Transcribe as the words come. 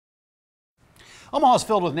Omaha's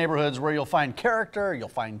filled with neighborhoods where you'll find character, you'll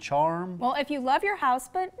find charm. Well, if you love your house,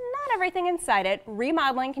 but not everything inside it,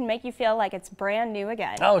 remodeling can make you feel like it's brand new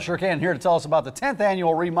again. Oh, sure can. Here to tell us about the 10th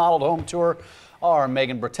Annual Remodeled Home Tour are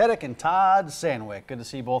Megan Bertetic and Todd Sandwick. Good to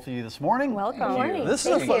see both of you this morning. Welcome. This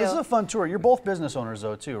is a fun tour. You're both business owners,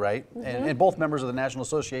 though, too, right? And both members of the National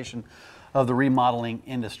Association of the Remodeling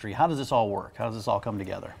Industry. How does this all work? How does this all come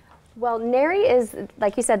together? Well, NARI is,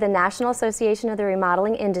 like you said, the National Association of the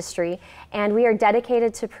Remodeling Industry, and we are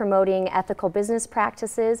dedicated to promoting ethical business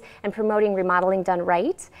practices and promoting remodeling done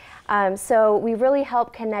right. So we really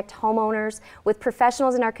help connect homeowners with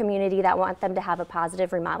professionals in our community that want them to have a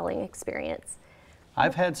positive remodeling experience.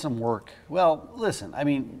 I've had some work. Well, listen, I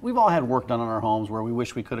mean, we've all had work done on our homes where we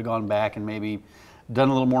wish we could have gone back and maybe done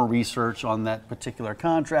a little more research on that particular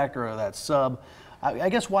contractor or that sub. I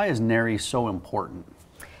guess, why is NARI so important?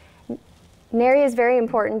 NARI is very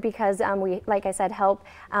important because we, like I said, help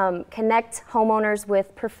connect homeowners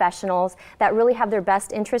with professionals that really have their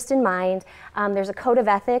best interest in mind. There's a code of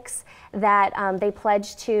ethics that they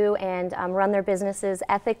pledge to and run their businesses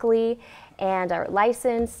ethically and are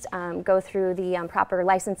licensed, go through the proper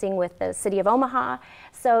licensing with the City of Omaha.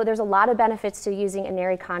 So there's a lot of benefits to using a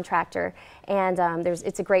NARI contractor, and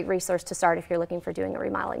it's a great resource to start if you're looking for doing a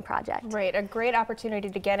remodeling project. Right, a great opportunity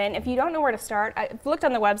to get in. If you don't know where to start, I've looked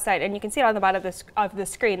on the website, and you can see it on the bottom of the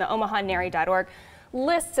screen, the omahanari.org.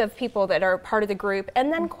 Lists of people that are part of the group,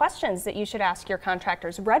 and then questions that you should ask your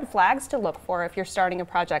contractors, red flags to look for if you're starting a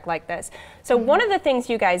project like this. So one of the things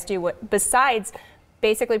you guys do, besides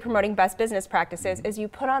basically promoting best business practices, is you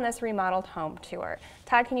put on this remodeled home tour.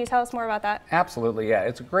 Todd, can you tell us more about that? Absolutely, yeah.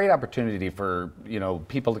 It's a great opportunity for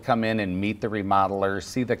people to come in and meet the remodelers,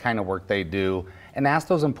 see the kind of work they do, and ask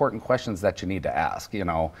those important questions that you need to ask.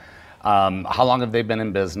 How long have they been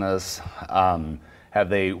in business? Have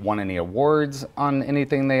they won any awards on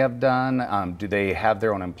anything they have done? Do they have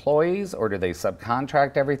their own employees, or do they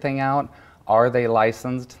subcontract everything out? Are they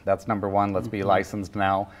licensed? That's number one. Let's be licensed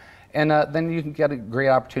now. And then you can get a great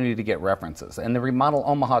opportunity to get references. And the Remodel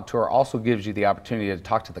Omaha Tour also gives you the opportunity to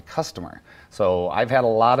talk to the customer. So I've had a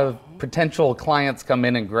lot of potential clients come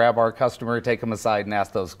in and grab our customer, take them aside and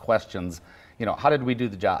ask those questions. How did we do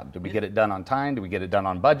the job? Did we get it done on time? Did we get it done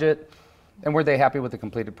on budget? And were they happy with the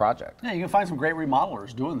completed project? Yeah, you can find some great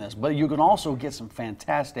remodelers doing this, but you can also get some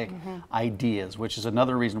fantastic ideas, which is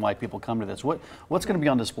another reason why people come to this. What's going to be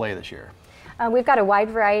on display this year? We've got a wide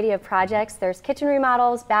variety of projects. There's kitchen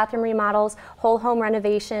remodels, bathroom remodels, whole home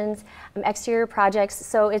renovations, exterior projects.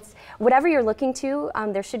 So it's whatever you're looking to,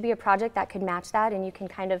 there should be a project that could match that, and you can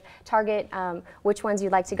kind of target which ones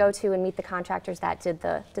you'd like to go to and meet the contractors that did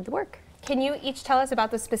the work. Can you each tell us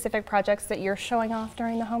about the specific projects that you're showing off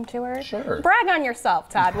during the home tour? Sure. Brag on yourself,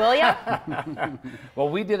 Todd, will you? Well,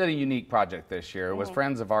 we did a unique project this year. It was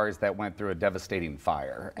friends of ours that went through a devastating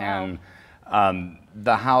fire. Wow. And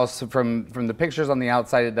the house, from the pictures on the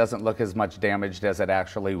outside, it doesn't look as much damaged as it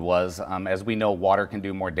actually was. As we know, water can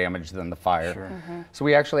do more damage than the fire. Sure. So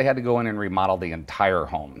we actually had to go in and remodel the entire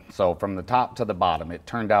home. So from the top to the bottom, it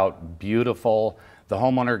turned out beautiful. The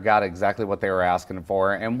homeowner got exactly what they were asking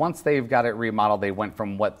for, and once they've got it remodeled, they went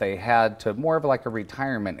from what they had to more of like a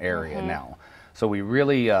retirement area now. So we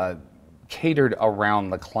really catered around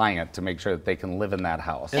the client to make sure that they can live in that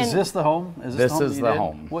house. Is this the home? This is the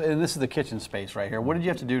home. Well, and this is the kitchen space right here. What did you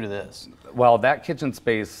have to do to this? Well, that kitchen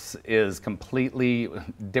space is completely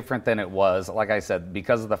different than it was. Like I said,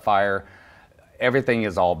 because of the fire, everything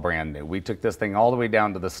is all brand new. We took this thing all the way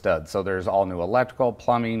down to the stud. So there's all new electrical,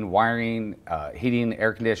 plumbing, wiring, heating,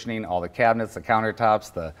 air conditioning, all the cabinets, the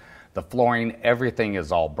countertops, the flooring, everything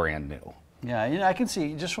is all brand new. Yeah, I can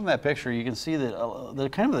see, just from that picture, you can see that the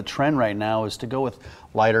kind of the trend right now is to go with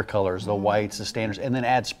lighter colors, the whites, the standards, and then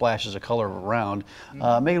add splashes of color around.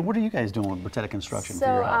 Megan, what are you guys doing with Bertetic Construction for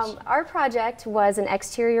your house? Our project was an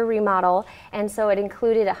exterior remodel, and so it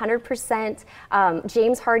included 100%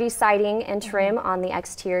 James Hardy siding and trim on the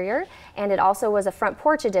exterior, and it also was a front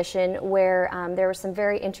porch edition where there were some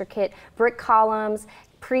very intricate brick columns,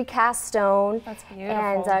 precast stone. That's beautiful.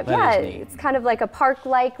 And yeah, it's kind of like a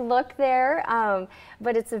park-like look there,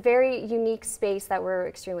 but it's a very unique space that we're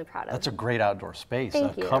extremely proud of. That's a great outdoor space.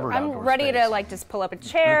 Thank you. Covered I'm outdoor ready space. to like just pull up a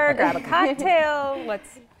chair, grab a cocktail.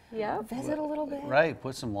 Let's visit a little bit. Right,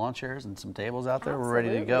 put some lawn chairs and some tables out there. We're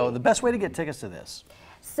ready to go. The best way to get tickets to this?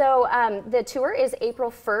 So the tour is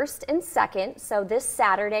April 1st and 2nd, so this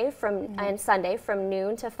Saturday and Sunday from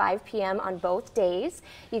noon to 5 p.m. on both days.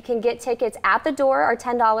 You can get tickets at the door, are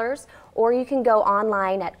 $10, or you can go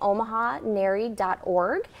online at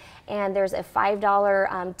omahanari.org, and there's a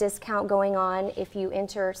 $5 discount going on if you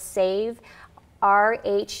enter SAVE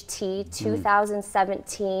RHT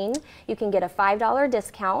 2017. You can get a $5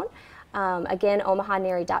 discount. Again,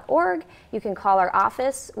 omahanari.org. You can call our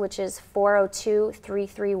office, which is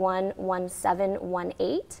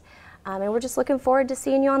 402-331-1718. And we're just looking forward to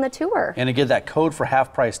seeing you on the tour. And again, that code for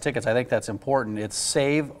half price tickets, I think that's important. It's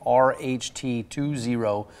SAVE RHT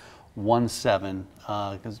 2017,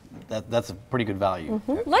 because that's a pretty good value.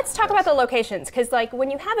 Let's talk about the locations, because like when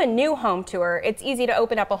you have a new home tour, it's easy to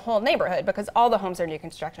open up a whole neighborhood because all the homes are new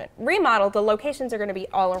construction. Remodel, the locations are going to be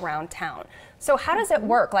all around town. So how does it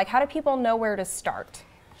work? Like, how do people know where to start?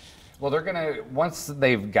 Well, they're gonna, once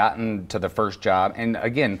they've gotten to the first job, and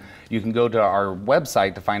again, you can go to our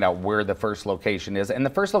website to find out where the first location is, and the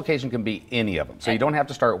first location can be any of them. So you don't have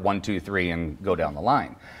to start 1, 2, 3 and go down the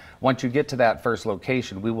line. Once you get to that first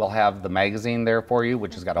location, we will have the magazine there for you,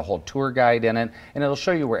 which has got a whole tour guide in it, and it'll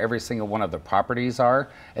show you where every single one of the properties are,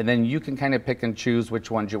 and then you can kind of pick and choose which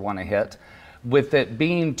ones you want to hit. With it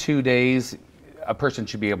being 2 days, a person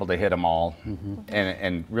should be able to hit them all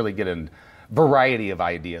and really get a variety of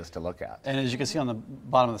ideas to look at. And as you can see on the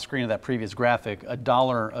bottom of the screen of that previous graphic,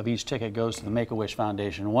 $1 of each ticket goes to the Make-A-Wish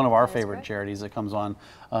Foundation, one of our favorite charities that comes on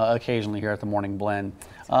occasionally here at the Morning Blend.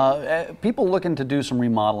 People looking to do some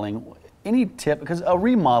remodeling, any tip, because a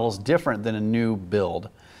remodel is different than a new build.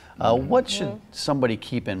 What should somebody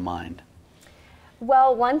keep in mind?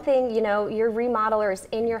 Well, one thing, you know, your remodeler is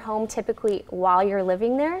in your home typically while you're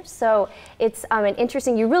living there. So it's an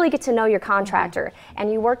interesting, you really get to know your contractor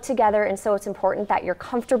and you work together, and so it's important that you're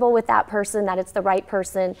comfortable with that person, that it's the right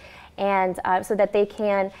person, and so that they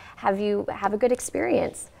can have you have a good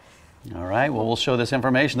experience. All right, well, we'll show this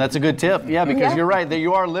information. That's a good tip. Yeah, because you're right.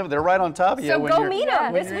 You are living. They're right on top of you. So go meet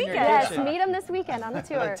them this weekend. Yes, meet them this weekend on the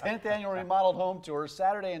tour. The 10th Annual Remodeled Home Tour,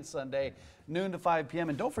 Saturday and Sunday, noon to 5 p.m.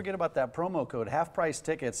 And don't forget about that promo code, half price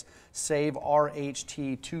tickets, SAVE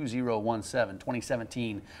RHT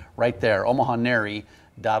 2017, right there.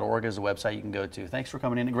 OmahaNARI.org is the website you can go to. Thanks for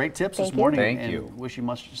coming in. Great tips this morning. Thank you. Wish you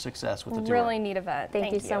much success with the tour. Really neat event.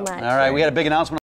 Thank you so much. All right, we had a big announcement.